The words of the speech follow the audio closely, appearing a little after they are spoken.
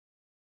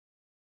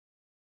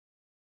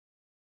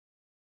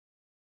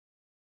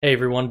Hey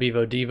everyone,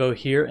 Bevo Devo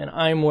here, and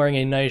I'm wearing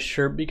a nice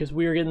shirt because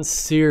we are getting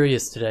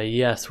serious today.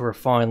 Yes, we're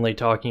finally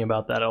talking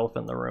about that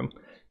elephant in the room.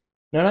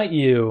 No, not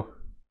you.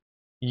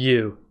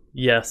 You.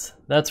 Yes,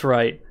 that's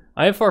right.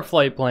 IFR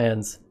flight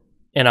plans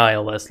and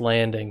ILS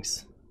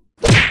landings.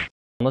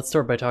 Let's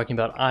start by talking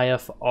about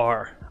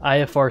IFR.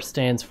 IFR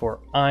stands for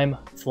I'm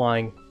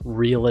Flying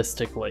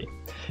Realistically.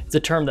 It's a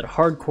term that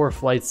hardcore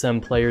flight sim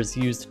players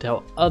use to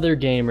tell other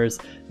gamers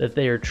that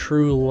they are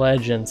true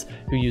legends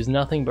who use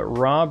nothing but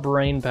raw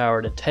brain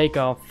power to take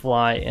off,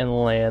 fly,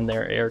 and land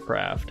their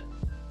aircraft.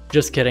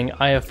 Just kidding,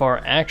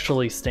 IFR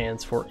actually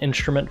stands for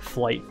Instrument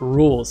Flight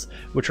Rules,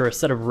 which are a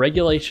set of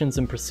regulations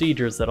and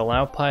procedures that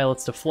allow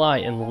pilots to fly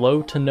in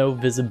low to no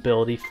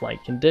visibility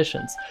flight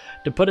conditions.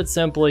 To put it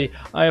simply,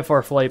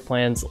 IFR flight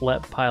plans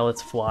let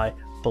pilots fly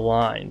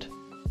blind.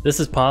 This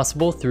is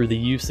possible through the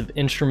use of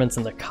instruments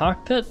in the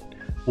cockpit,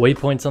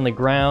 waypoints on the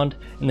ground,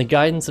 and the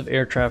guidance of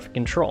air traffic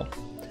control.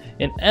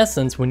 In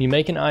essence, when you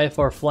make an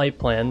IFR flight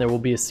plan, there will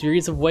be a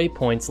series of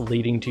waypoints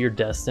leading to your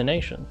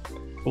destination.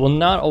 It will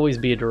not always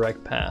be a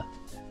direct path,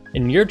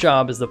 and your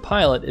job as the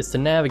pilot is to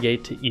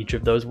navigate to each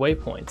of those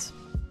waypoints.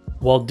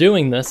 While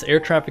doing this, air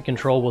traffic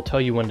control will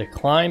tell you when to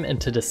climb and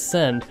to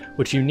descend,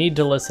 which you need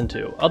to listen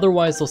to,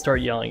 otherwise they'll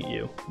start yelling at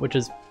you, which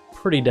is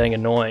pretty dang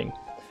annoying.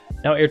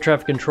 Now, air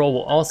traffic control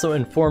will also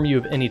inform you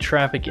of any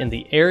traffic in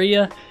the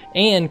area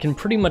and can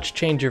pretty much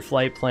change your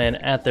flight plan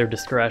at their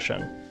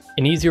discretion.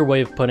 An easier way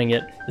of putting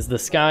it is the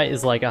sky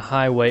is like a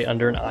highway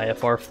under an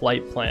IFR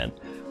flight plan,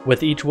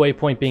 with each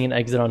waypoint being an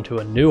exit onto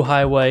a new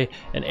highway,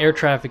 and air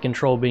traffic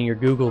control being your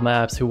Google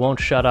Maps who won't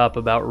shut up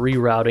about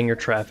rerouting your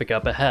traffic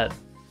up ahead.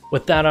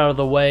 With that out of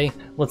the way,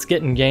 let's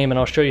get in game and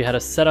I'll show you how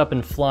to set up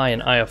and fly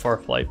an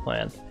IFR flight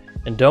plan.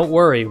 And don't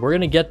worry, we're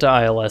going to get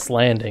to ILS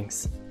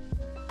landings.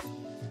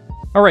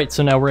 Alright,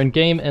 so now we're in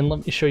game and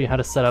let me show you how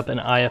to set up an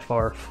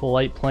IFR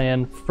flight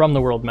plan from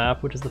the world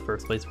map, which is the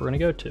first place we're going to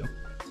go to.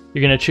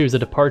 You're going to choose a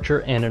departure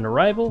and an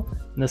arrival.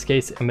 In this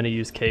case, I'm going to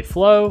use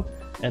KFlow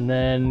and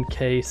then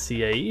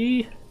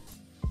KCAE.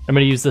 I'm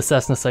going to use the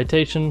Cessna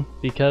Citation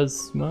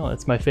because, well,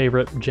 it's my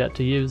favorite jet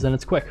to use and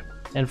it's quick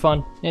and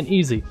fun and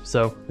easy,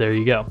 so there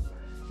you go.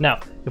 Now,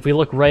 if we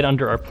look right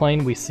under our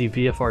plane, we see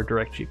VFR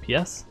Direct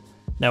GPS.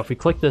 Now, if we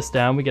click this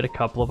down, we get a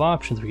couple of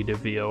options. We can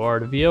do VOR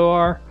to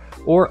VOR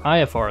or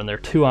IFR, and there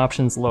are two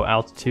options, low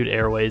altitude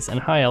airways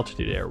and high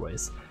altitude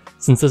airways.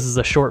 Since this is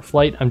a short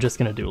flight, I'm just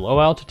going to do low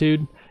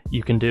altitude.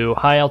 You can do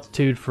high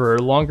altitude for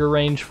longer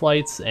range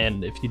flights,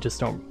 and if you just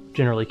don't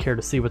generally care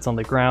to see what's on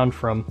the ground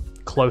from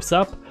close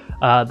up,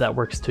 that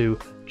works too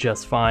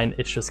just fine.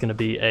 It's just going to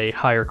be a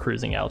higher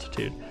cruising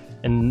altitude.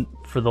 And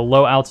for the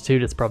low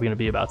altitude, it's probably going to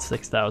be about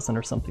 6,000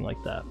 or something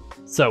like that.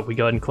 So we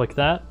go ahead and click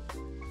that.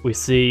 We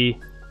see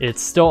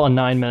it's still a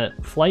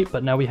 9-minute flight,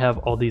 but now we have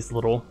all these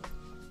little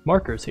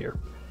markers here.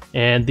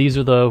 And these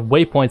are the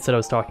waypoints that I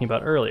was talking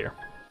about earlier.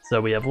 So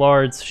we have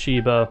Lards,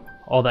 Sheba,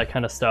 all that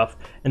kind of stuff,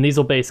 and these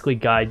will basically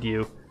guide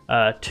you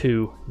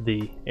to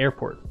the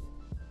airport.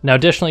 Now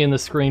additionally in the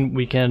screen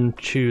we can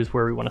choose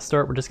where we want to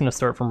start. We're just going to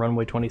start from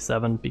runway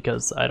 27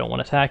 because I don't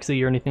want a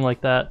taxi or anything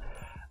like that.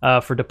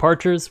 For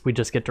departures, we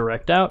just get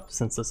direct out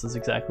since this is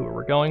exactly where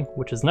we're going,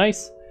 which is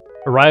nice.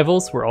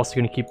 Arrivals, we're also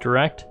going to keep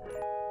direct.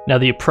 Now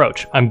the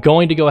approach, I'm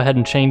going to go ahead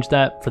and change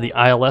that for the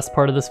ILS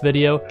part of this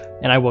video,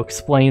 and I will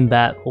explain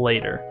that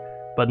later.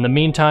 But in the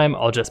meantime,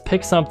 I'll just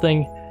pick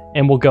something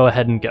and we'll go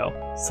ahead and go.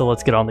 So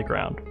let's get on the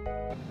ground.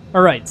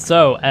 Alright,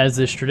 so as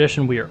is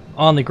tradition, we are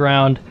on the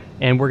ground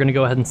and we're going to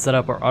go ahead and set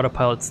up our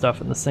autopilot stuff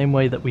in the same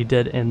way that we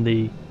did in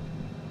the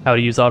How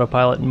to Use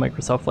Autopilot in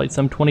Microsoft Flight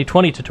Sim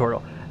 2020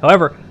 tutorial.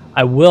 However,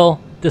 I will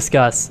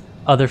discuss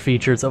other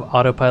features of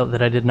Autopilot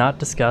that I did not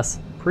discuss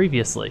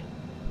previously.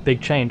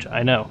 Big change,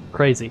 I know,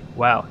 crazy,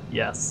 wow,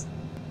 yes.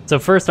 So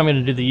first I'm going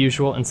to do the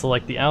usual and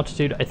select the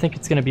altitude. I think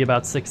it's going to be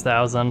about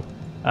 6,000.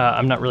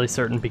 I'm not really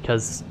certain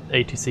because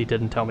A2C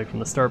didn't tell me from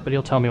the start, but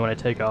he'll tell me when I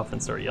take off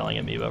and start yelling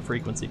at me about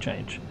frequency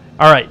change.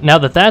 Alright, now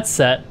that that's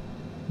set,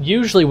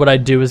 usually what I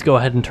do is go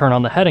ahead and turn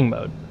on the heading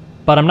mode,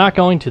 but I'm not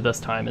going to this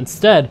time.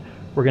 Instead,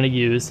 we're going to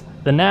use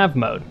the nav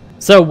mode.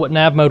 So what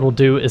nav mode will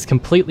do is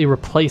completely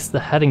replace the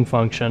heading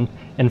function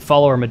and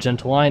follow our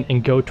magenta line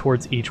and go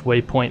towards each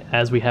waypoint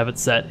as we have it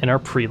set in our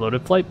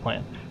preloaded flight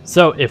plan.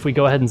 So if we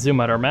go ahead and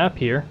zoom out our map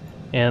here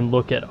and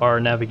look at our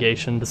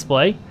navigation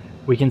display,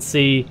 we can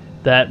see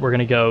that we're going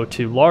to go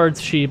to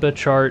Lards, Sheba,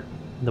 chart,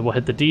 then we'll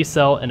hit the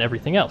decel and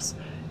everything else.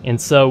 And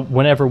so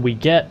whenever we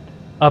get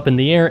up in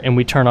the air and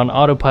we turn on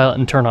autopilot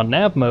and turn on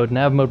nav mode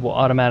will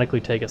automatically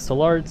take us to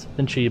Lards,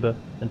 then Sheba,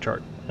 then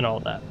chart, and all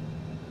of that.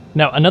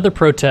 Now another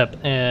pro tip,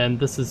 and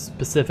this is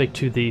specific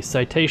to the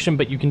Citation,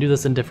 but you can do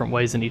this in different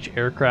ways in each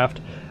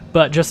aircraft,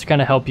 but just to kind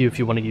of help you if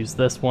you want to use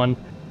this one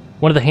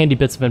of the handy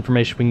bits of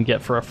information we can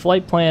get for a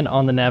flight plan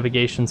on the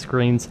navigation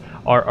screens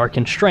are our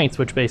constraints,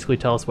 which basically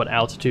tell us what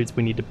altitudes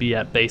we need to be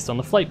at based on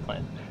the flight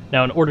plan.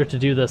 Now in order to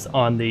do this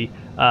on the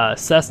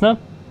Cessna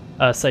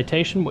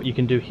Citation, what you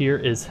can do here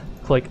is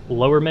click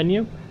lower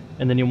menu,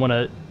 and then you want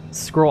to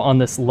scroll on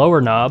this lower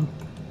knob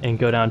and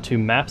go down to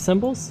map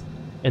symbols,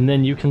 and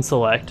then you can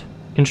select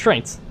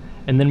constraints.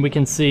 And then we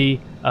can see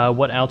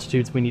what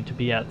altitudes we need to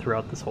be at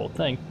throughout this whole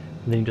thing.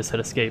 And then you just hit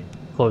escape,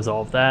 close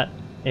all of that,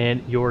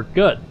 and you're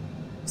good.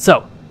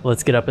 So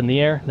let's get up in the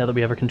air. Now that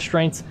we have our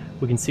constraints,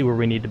 we can see where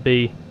we need to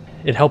be.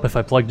 It'd help if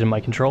I plugged in my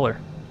controller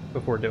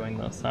before doing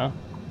this, huh?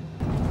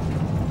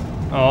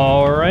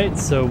 Alright,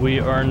 so we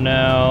are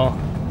now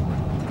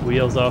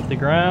wheels off the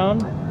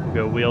ground. We'll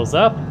go wheels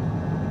up.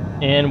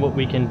 And what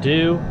we can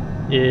do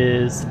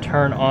is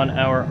turn on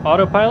our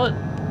autopilot,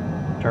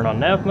 turn on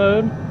nav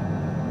mode.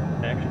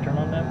 Did I actually turn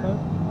on nav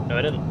mode? No,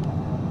 I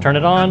didn't. Turn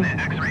it on,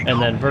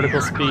 and then vertical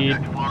speed,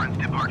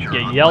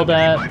 get yelled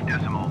at,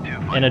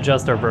 and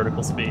adjust our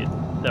vertical speed.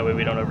 That way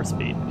we don't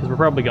overspeed, because we're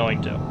probably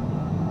going to.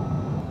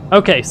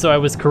 Okay, so I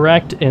was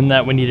correct in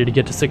that we needed to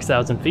get to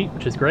 6,000 feet,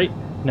 which is great.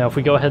 Now if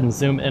we go ahead and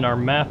zoom in our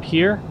map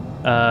here,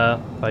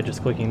 by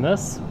just clicking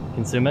this, we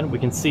can zoom in. We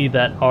can see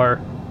that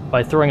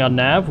by throwing on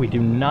nav, we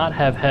do not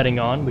have heading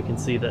on. We can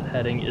see that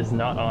heading is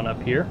not on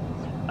up here.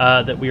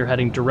 That we are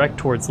heading direct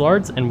towards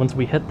Lards, and once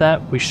we hit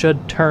that, we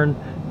should turn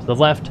to the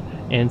left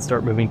and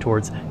start moving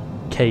towards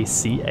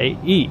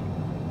KCAE.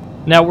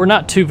 Now we're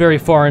not too very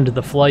far into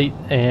the flight,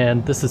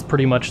 and this is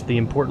pretty much the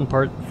important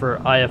part for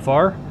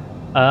IFR.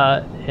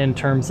 In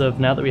terms of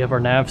now that we have our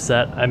nav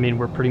set, I mean,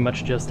 we're pretty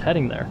much just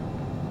heading there.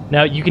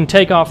 Now you can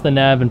take off the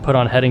nav and put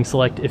on heading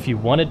select if you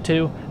wanted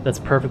to. That's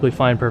perfectly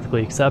fine,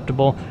 perfectly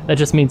acceptable. That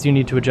just means you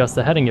need to adjust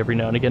the heading every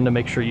now and again to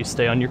make sure you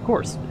stay on your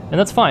course. And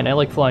that's fine, I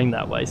like flying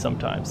that way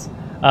sometimes.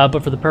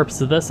 But for the purpose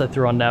of this, I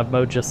threw on nav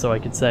mode just so I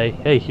could say,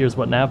 hey, here's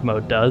what nav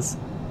mode does,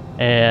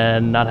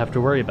 and not have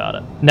to worry about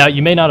it. Now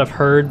you may not have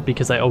heard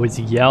because I always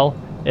yell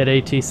at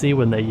ATC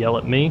when they yell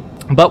at me,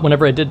 but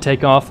whenever I did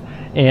take off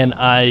and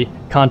I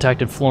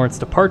contacted Florence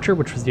Departure,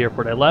 which was the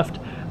airport I left,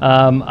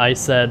 I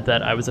said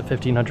that I was at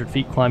 1,500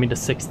 feet climbing to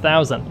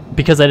 6,000.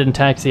 Because I didn't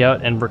taxi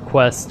out and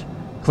request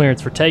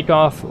clearance for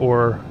takeoff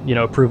or,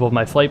 approval of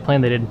my flight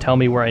plan, they didn't tell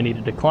me where I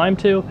needed to climb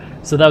to,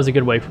 so that was a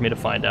good way for me to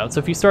find out. So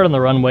if you start on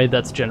the runway,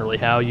 that's generally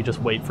how. You just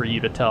wait for you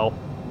to tell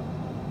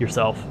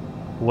yourself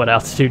what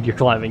altitude you're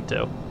climbing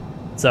to.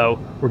 So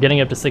we're getting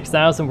up to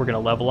 6,000, we're going to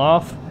level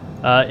off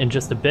in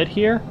just a bit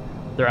here.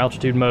 Their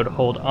altitude mode,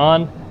 hold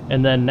on,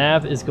 and then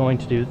nav is going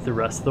to do the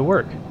rest of the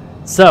work.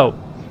 So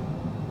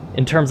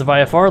in terms of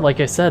IFR,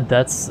 like I said,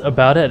 that's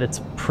about it. It's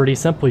pretty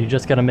simple. You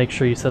just got to make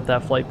sure you set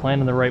that flight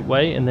plan in the right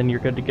way, and then you're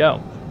good to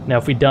go. Now,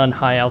 if we'd done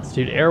high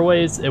altitude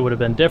airways, it would have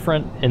been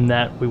different in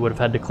that we would have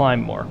had to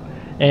climb more.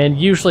 And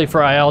usually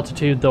for high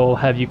altitude, they'll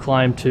have you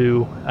climb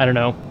to, I don't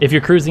know, if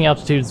your cruising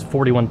altitude is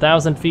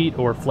 41,000 feet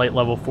or flight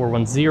level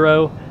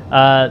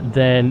 410,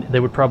 then they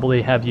would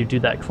probably have you do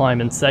that climb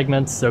in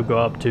segments. So go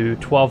up to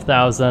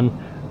 12,000,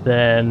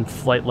 then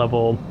flight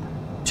level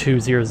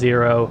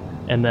 200,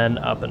 and then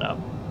up and up.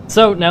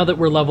 So now that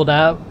we're leveled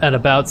out at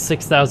about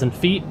 6,000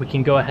 feet, we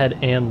can go ahead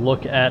and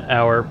look at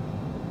our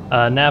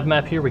nav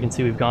map here. We can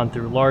see we've gone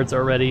through Lards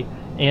already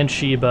and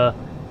Sheba,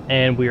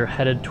 and we are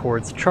headed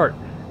towards Chart.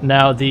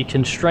 Now the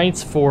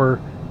constraints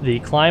for the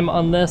climb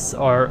on this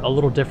are a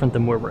little different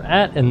than where we're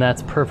at, and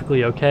that's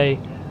perfectly okay.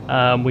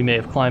 We may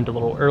have climbed a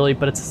little early,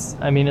 but it's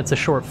a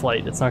short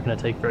flight. It's not going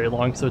to take very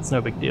long, so it's no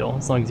big deal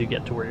as long as you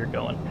get to where you're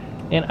going.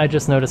 And I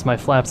just noticed my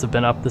flaps have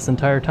been up this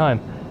entire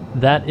time.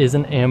 That is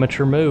an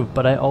amateur move,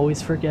 but I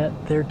always forget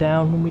they're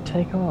down when we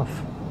take off.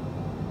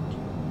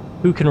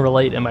 Who can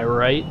relate, am I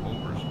right?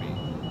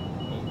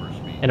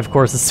 And of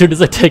course, as soon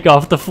as I take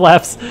off the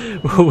flaps,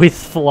 we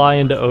fly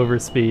into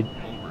overspeed.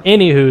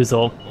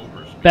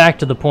 Anyhoozle, back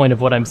to the point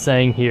of what I'm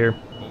saying here.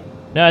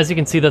 Now, as you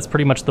can see, that's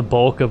pretty much the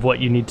bulk of what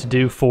you need to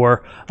do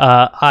for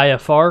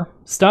IFR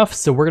stuff.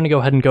 So we're going to go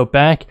ahead and go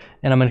back,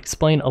 and I'm going to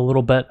explain a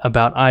little bit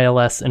about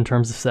ILS in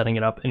terms of setting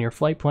it up in your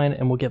flight plan,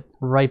 and we'll get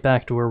right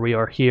back to where we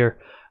are here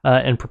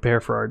and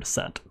prepare for our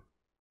descent.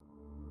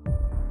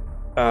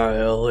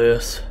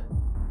 ILS.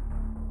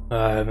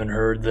 I haven't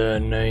heard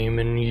that name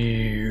in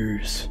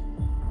years.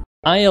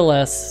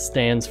 ILS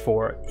stands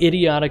for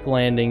Idiotic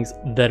Landings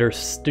That Are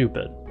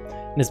Stupid.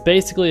 And it's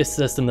basically a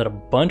system that a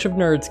bunch of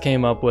nerds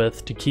came up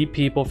with to keep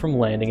people from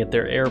landing at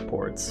their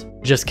airports.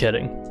 Just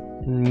kidding.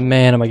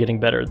 Man, am I getting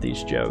better at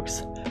these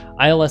jokes.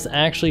 ILS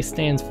actually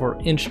stands for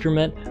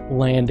Instrument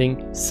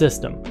Landing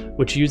System,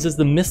 which uses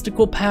the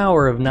mystical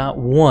power of not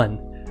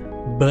one,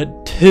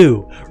 but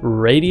two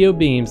radio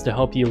beams to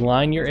help you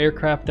line your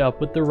aircraft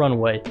up with the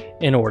runway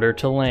in order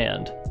to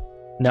land.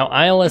 Now,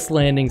 ILS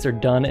landings are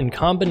done in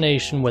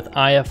combination with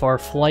IFR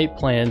flight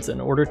plans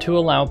in order to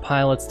allow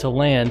pilots to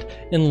land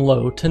in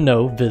low to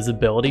no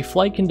visibility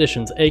flight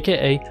conditions,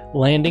 aka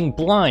landing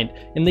blind,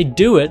 and they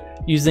do it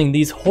using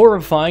these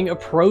horrifying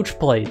approach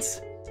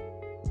plates.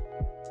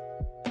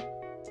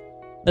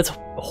 That's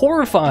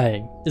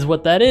horrifying, is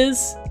what that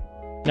is.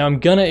 Now, I'm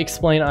gonna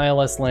explain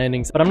ILS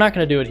landings, but I'm not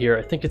gonna do it here.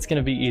 I think it's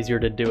gonna be easier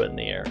to do it in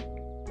the air.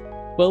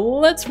 But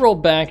let's roll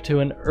back to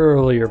an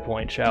earlier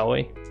point, shall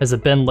we? Has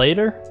it been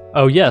later?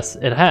 Oh yes,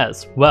 it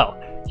has.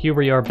 Well, here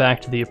we are back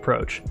to the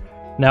approach.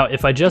 Now,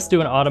 if I just do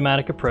an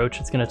automatic approach,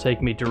 it's gonna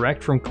take me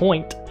direct from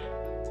Point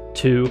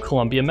to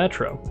Columbia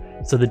Metro.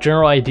 So the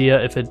general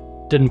idea, if it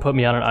didn't put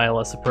me on an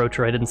ILS approach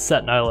or I didn't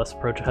set an ILS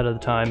approach ahead of the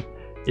time,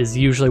 is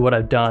usually what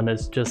I've done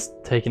is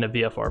just taken a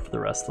VFR for the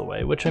rest of the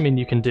way, which I mean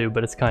you can do,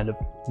 but it's kind of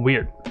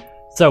weird.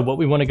 So what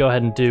we want to go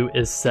ahead and do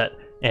is set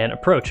an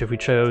approach. If we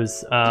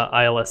chose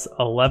ILS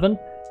 11,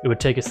 it would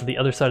take us to the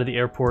other side of the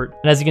airport.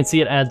 And as you can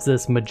see, it adds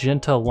this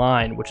magenta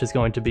line, which is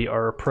going to be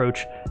our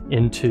approach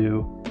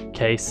into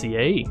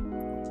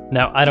KCAE.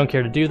 Now, I don't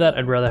care to do that.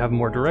 I'd rather have a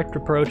more direct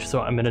approach,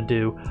 so I'm going to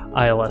do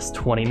ILS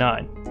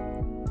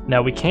 29.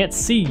 Now, we can't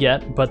see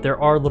yet, but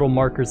there are little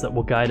markers that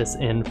will guide us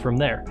in from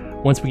there.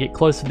 Once we get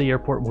close to the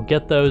airport, we'll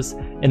get those.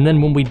 And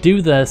then when we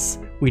do this,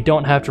 we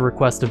don't have to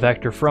request a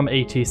vector from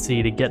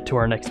ATC to get to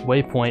our next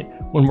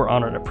waypoint when we're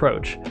on an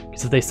approach.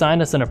 Because if they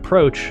assign us an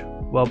approach,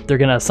 well, they're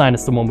going to assign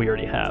us the one we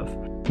already have.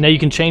 Now you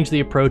can change the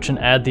approach and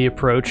add the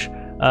approach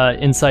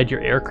inside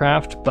your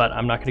aircraft, but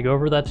I'm not going to go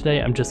over that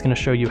today. I'm just going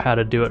to show you how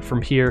to do it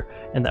from here,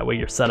 and that way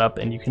you're set up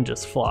and you can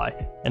just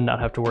fly and not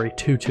have to worry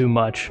too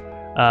much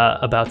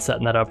about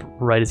setting that up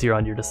right as you're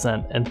on your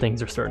descent and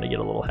things are starting to get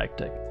a little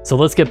hectic. So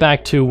let's get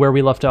back to where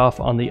we left off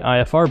on the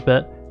IFR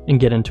bit and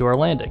get into our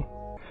landing.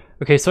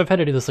 Okay, so I've had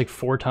to do this like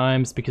 4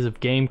 times because of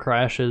game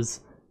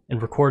crashes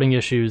and recording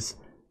issues.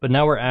 But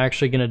now we're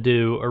actually going to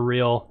do a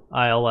real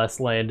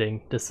ILS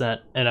landing descent,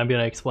 and I'm going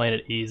to explain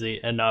it easy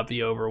and not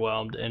be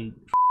overwhelmed and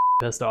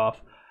pissed off.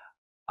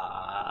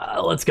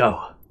 Let's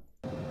go.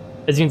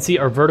 As you can see,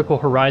 our vertical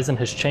horizon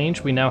has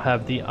changed. We now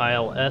have the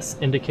ILS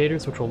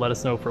indicators, which will let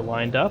us know if we're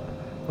lined up.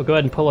 We'll go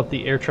ahead and pull up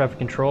the air traffic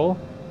control,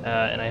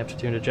 and I have to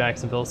tune to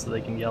Jacksonville so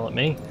they can yell at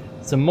me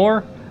some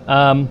more.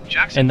 And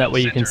that way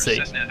you can see.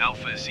 Cessna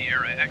Alpha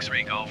Sierra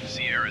X-Ray Golf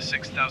Sierra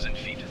 6,000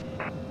 feet.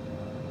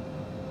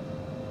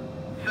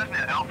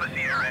 Cessna Alpha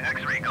Sierra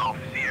X-Ray Golf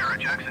Sierra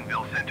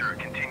Jacksonville Center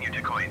continue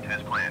to coin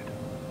as planned.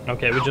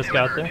 Okay, we just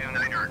got there.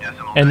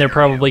 And they're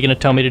probably going to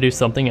tell me to do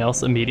something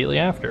else immediately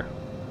after.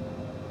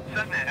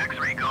 Cessna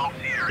X-Ray Golf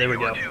Sierra there we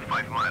go.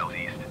 5 miles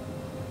east.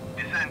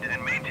 Descend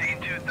and maintain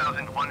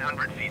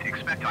 2,100 feet.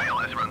 Expect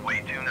ILS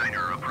runway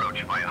 29er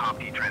approach via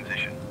Hopkey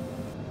transition.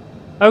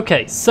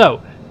 Okay,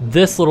 so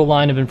this little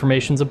line of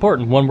information is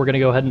important. One, we're going to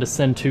go ahead and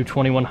descend to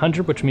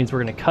 2100, which means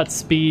we're going to cut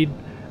speed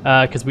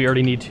because we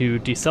already need to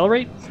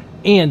decelerate.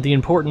 And the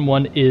important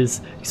one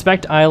is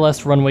expect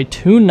ILS runway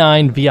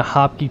 29 via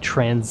Hopkey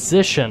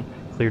transition,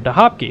 cleared to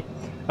Hopkey.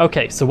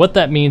 Okay, so what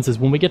that means is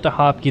when we get to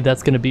Hopkey,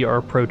 that's going to be our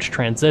approach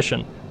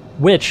transition,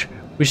 which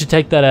we should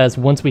take that as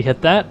once we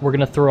hit that, we're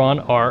going to throw on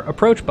our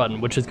approach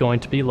button, which is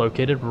going to be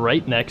located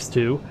right next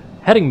to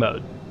heading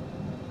mode.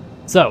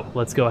 So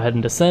let's go ahead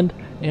and descend,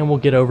 and we'll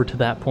get over to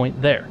that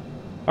point there.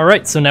 All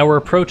right, so now we're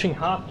approaching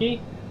Hopkey.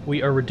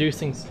 We are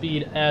reducing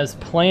speed as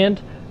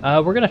planned.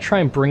 We're going to try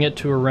and bring it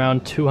to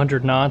around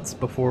 200 knots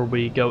before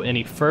we go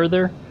any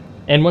further.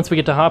 And once we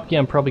get to Hopkey,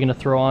 I'm probably going to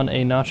throw on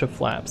a notch of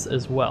flaps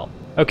as well.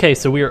 Okay,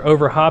 so we are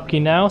over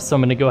Hopkey now, so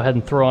I'm going to go ahead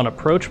and throw on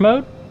approach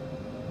mode.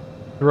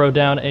 Throw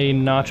down a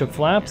notch of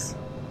flaps.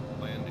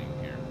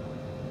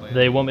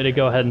 They want me to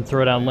go ahead and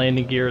throw down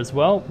landing gear as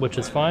well, which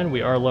is fine.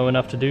 We are low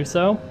enough to do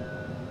so.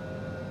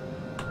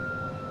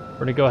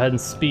 We're going to go ahead and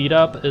speed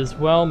up as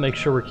well, make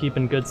sure we're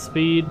keeping good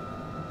speed.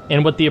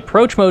 And what the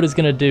approach mode is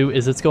going to do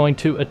is it's going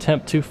to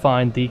attempt to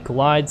find the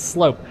glide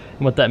slope.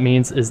 And what that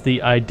means is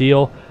the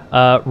ideal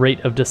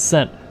rate of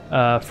descent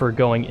for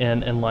going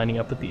in and lining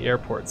up at the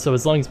airport. So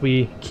as long as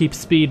we keep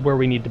speed where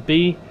we need to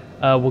be,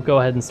 we'll go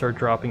ahead and start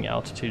dropping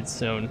altitude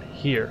soon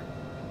here.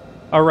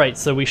 Alright,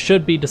 so we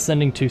should be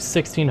descending to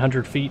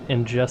 1,600 feet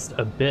in just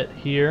a bit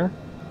here.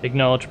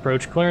 Acknowledge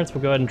approach clearance.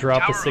 We'll go ahead and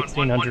drop to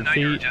 1,600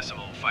 feet.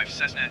 5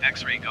 Cessna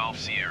X-Ray Golf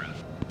Sierra.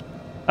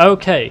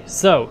 Okay,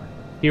 so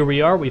here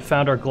we are. We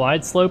found our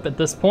glide slope at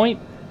this point,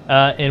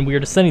 and we are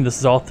descending. This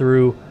is all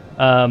through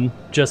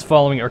just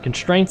following our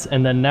constraints,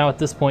 and then now at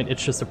this point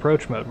it's just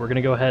approach mode. We're going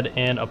to go ahead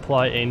and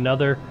apply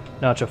another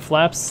notch of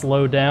flaps,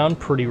 slow down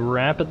pretty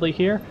rapidly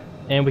here,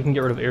 and we can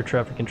get rid of air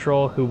traffic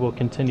control, who will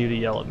continue to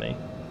yell at me.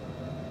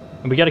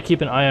 And we got to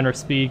keep an eye on our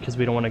speed because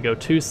we don't want to go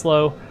too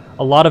slow.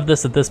 A lot of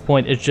this at this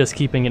point is just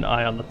keeping an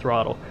eye on the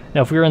throttle.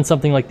 Now if we were in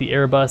something like the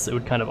Airbus, it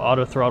would kind of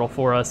auto throttle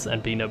for us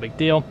and be no big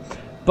deal.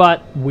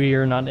 But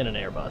we're not in an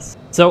Airbus.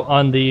 So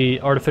on the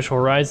artificial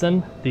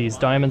horizon, these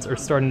diamonds are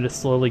starting to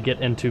slowly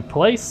get into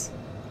place.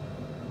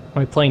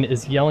 My plane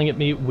is yelling at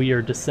me. We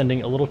are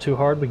descending a little too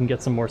hard. We can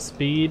get some more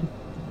speed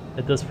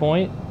at this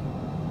point.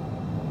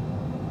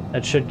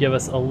 That should give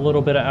us a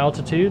little bit of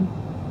altitude.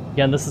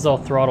 Again, this is all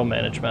throttle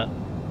management.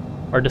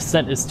 Our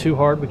descent is too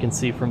hard. We can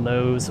see from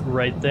those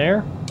right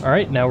there. All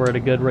right, now we're at a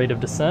good rate of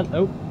descent.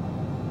 Oh,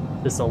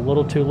 just a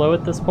little too low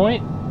at this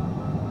point.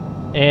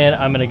 And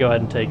I'm going to go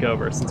ahead and take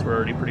over since we're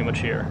already pretty much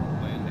here.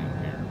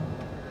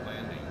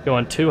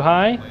 Going too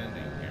high.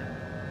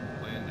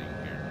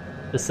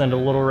 Descend a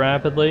little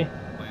rapidly.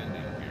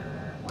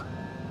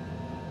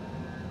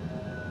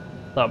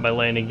 Thought my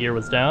landing gear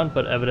was down,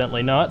 but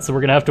evidently not, so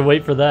we're going to have to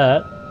wait for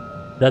that.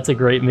 That's a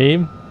great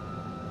meme.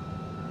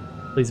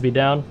 Please be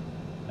down.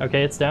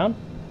 Okay, it's down.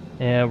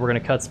 And we're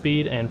going to cut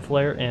speed and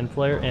flare and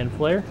flare and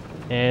flare.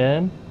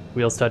 And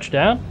wheels touch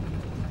down.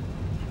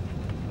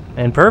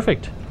 And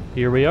perfect.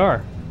 Here we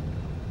are.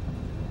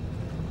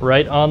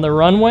 Right on the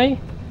runway.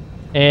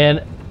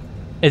 And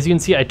As you can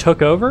see, I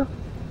took over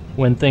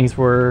when things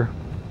were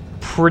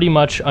pretty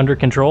much under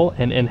control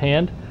and in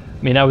hand.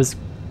 I mean, I was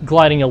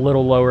gliding a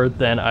little lower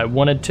than I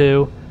wanted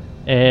to,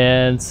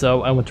 and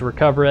so I went to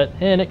recover it,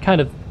 and it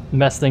kind of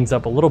messed things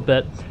up a little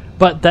bit.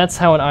 But that's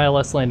how an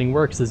ILS landing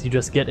works, is you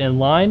just get in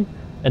line,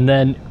 and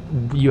then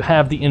you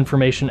have the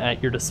information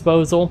at your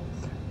disposal.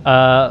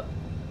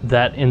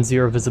 That in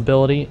zero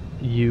visibility,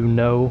 you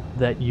know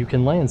that you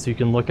can land, so you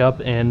can look up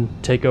and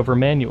take over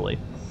manually.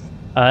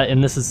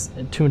 And this is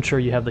to ensure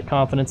you have the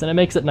confidence, and it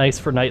makes it nice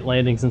for night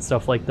landings and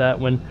stuff like that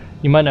when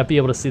you might not be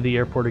able to see the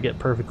airport or get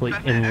perfectly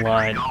in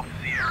line.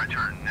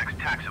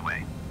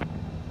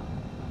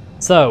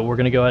 So we're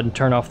going to go ahead and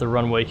turn off the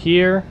runway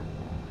here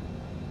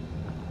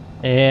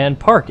and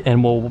park,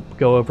 and we'll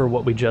go over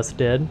what we just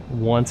did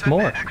once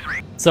more.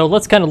 So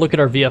let's kind of look at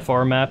our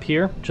VFR map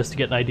here just to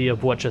get an idea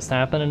of what just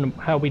happened and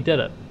how we did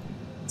it.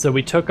 So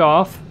we took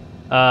off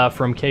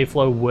from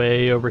K-flow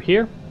way over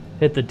here,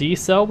 hit the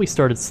decel, we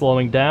started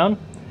slowing down,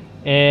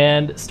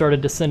 and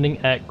started descending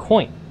at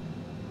Coint.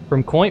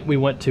 From Coint we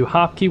went to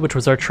Hopkey, which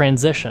was our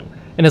transition.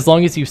 And as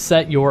long as you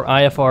set your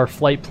IFR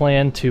flight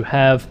plan to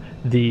have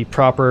the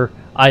proper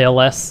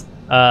ILS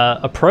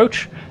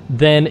approach,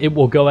 then it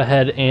will go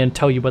ahead and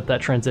tell you what that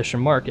transition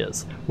mark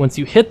is. Once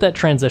you hit that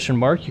transition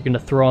mark, you're going to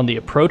throw on the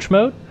approach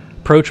mode.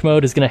 Approach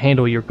mode is going to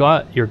handle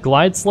your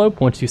glide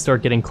slope once you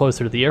start getting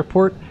closer to the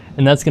airport,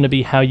 and that's going to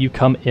be how you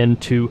come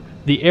into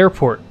the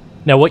airport.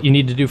 Now what you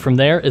need to do from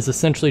there is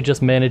essentially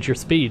just manage your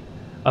speed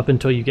up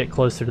until you get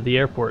closer to the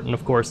airport, and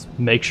of course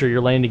make sure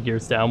your landing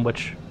gear's down,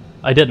 which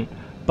I didn't,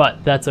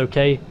 but that's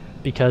okay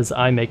because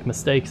I make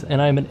mistakes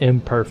and I'm an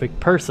imperfect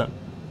person.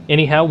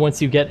 Anyhow,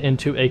 once you get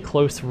into a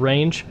close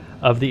range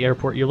of the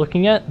airport you're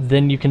looking at,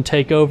 then you can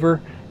take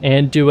over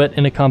and do it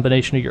in a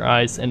combination of your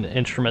eyes and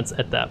instruments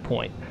at that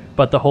point.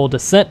 But the whole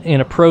descent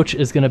and approach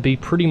is going to be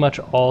pretty much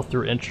all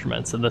through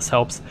instruments, and this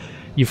helps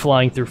you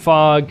flying through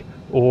fog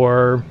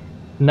or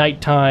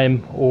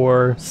nighttime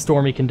or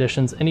stormy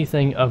conditions,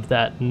 anything of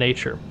that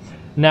nature.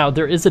 Now,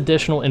 there is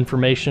additional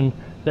information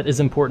that is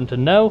important to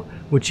know,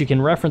 which you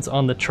can reference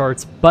on the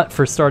charts, but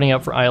for starting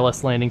out for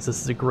ILS landings,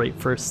 this is a great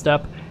first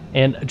step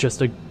and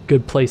just a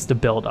good place to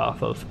build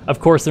off of. Of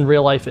course, in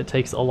real life, it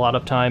takes a lot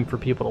of time for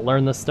people to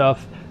learn this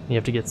stuff. You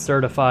have to get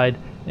certified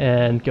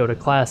and go to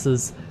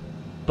classes,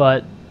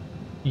 but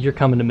you're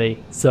coming to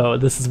me, so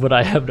this is what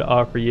I have to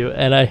offer you,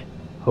 and I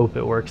hope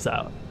it works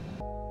out.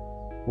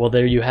 Well,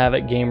 there you have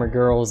it, gamer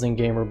girls and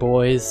gamer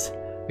boys.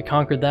 I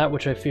conquered that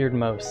which I feared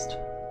most,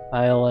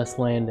 ILS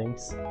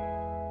landings.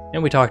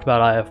 And we talked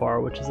about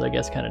IFR, which is, I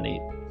guess, kind of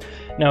neat.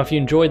 Now, if you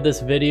enjoyed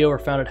this video or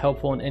found it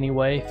helpful in any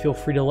way, feel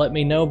free to let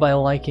me know by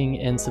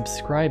liking and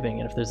subscribing.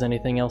 And if there's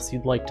anything else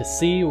you'd like to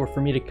see or for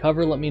me to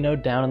cover, let me know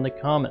down in the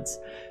comments.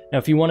 Now,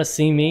 if you want to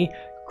see me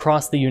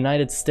cross the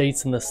United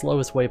States in the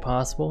slowest way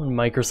possible in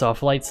Microsoft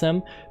Flight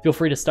Sim, feel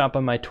free to stop by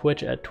my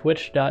Twitch at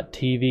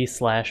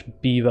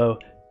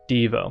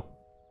twitch.tv/BevoDevo.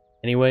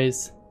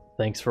 Anyways,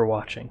 thanks for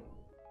watching.